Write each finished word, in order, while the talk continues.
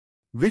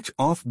Which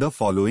of the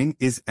following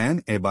is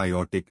an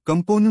abiotic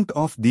component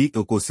of the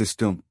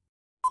ecosystem?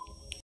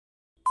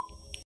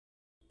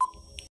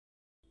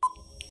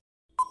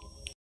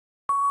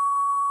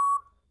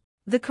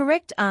 The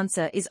correct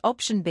answer is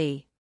option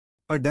B.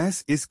 A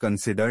dash is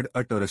considered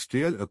a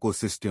terrestrial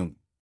ecosystem.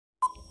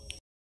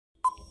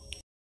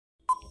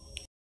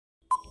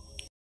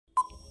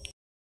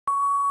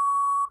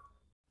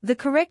 The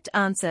correct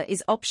answer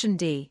is option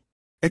D.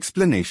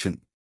 Explanation.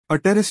 A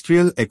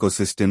terrestrial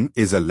ecosystem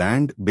is a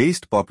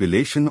land-based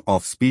population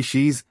of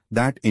species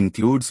that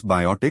includes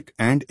biotic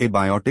and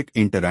abiotic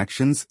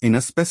interactions in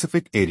a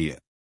specific area.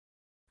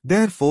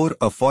 Therefore,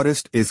 a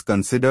forest is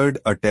considered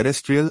a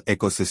terrestrial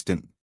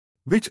ecosystem.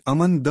 Which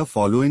among the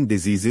following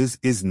diseases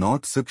is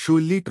not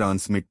sexually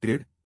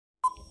transmitted?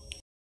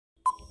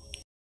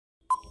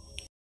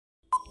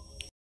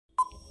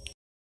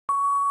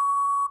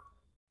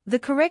 The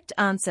correct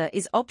answer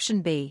is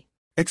option B.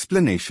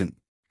 Explanation.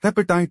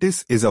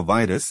 Hepatitis is a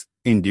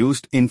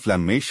virus-induced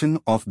inflammation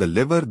of the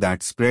liver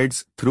that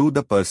spreads through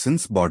the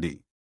person's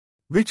body.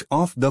 Which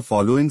of the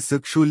following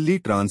sexually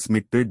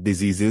transmitted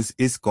diseases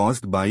is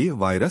caused by a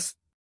virus?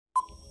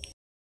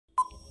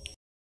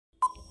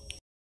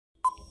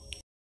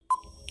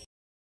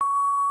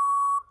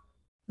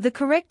 The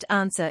correct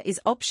answer is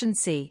option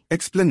C.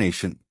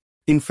 Explanation.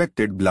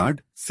 Infected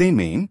blood,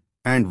 semen,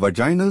 and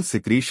vaginal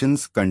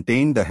secretions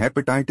contain the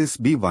hepatitis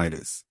B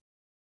virus.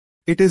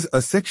 It is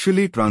a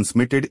sexually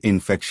transmitted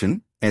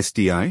infection,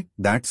 STI,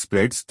 that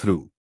spreads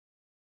through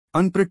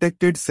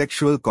unprotected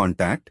sexual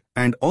contact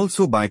and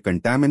also by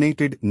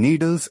contaminated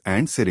needles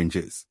and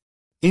syringes.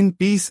 In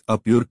peace, a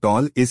pure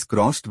tall is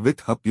crossed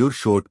with a pure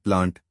short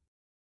plant.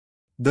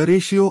 The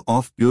ratio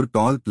of pure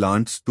tall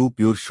plants to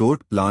pure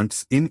short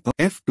plants in a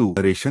F2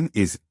 generation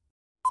is.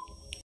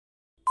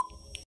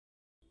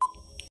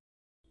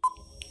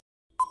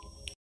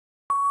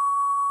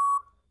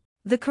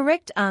 The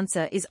correct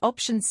answer is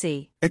option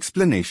C.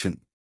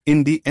 Explanation.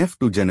 In the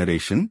F2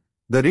 generation,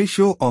 the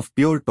ratio of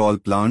pure tall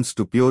plants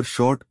to pure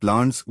short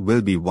plants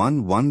will be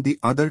 1:1. The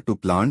other two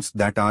plants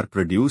that are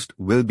produced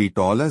will be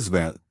tall as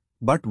well,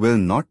 but will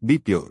not be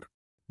pure.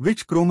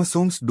 Which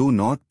chromosomes do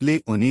not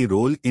play any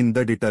role in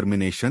the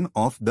determination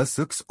of the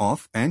sex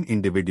of an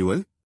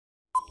individual?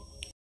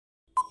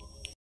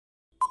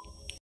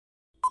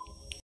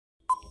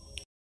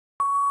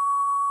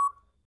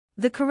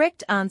 The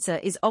correct answer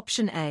is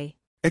option A.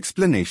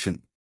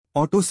 Explanation.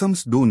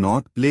 Autosomes do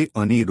not play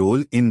any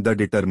role in the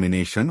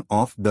determination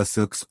of the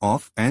sex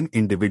of an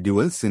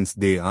individual since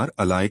they are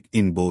alike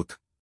in both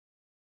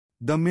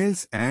the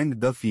males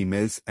and the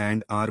females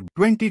and are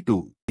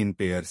 22 in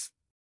pairs.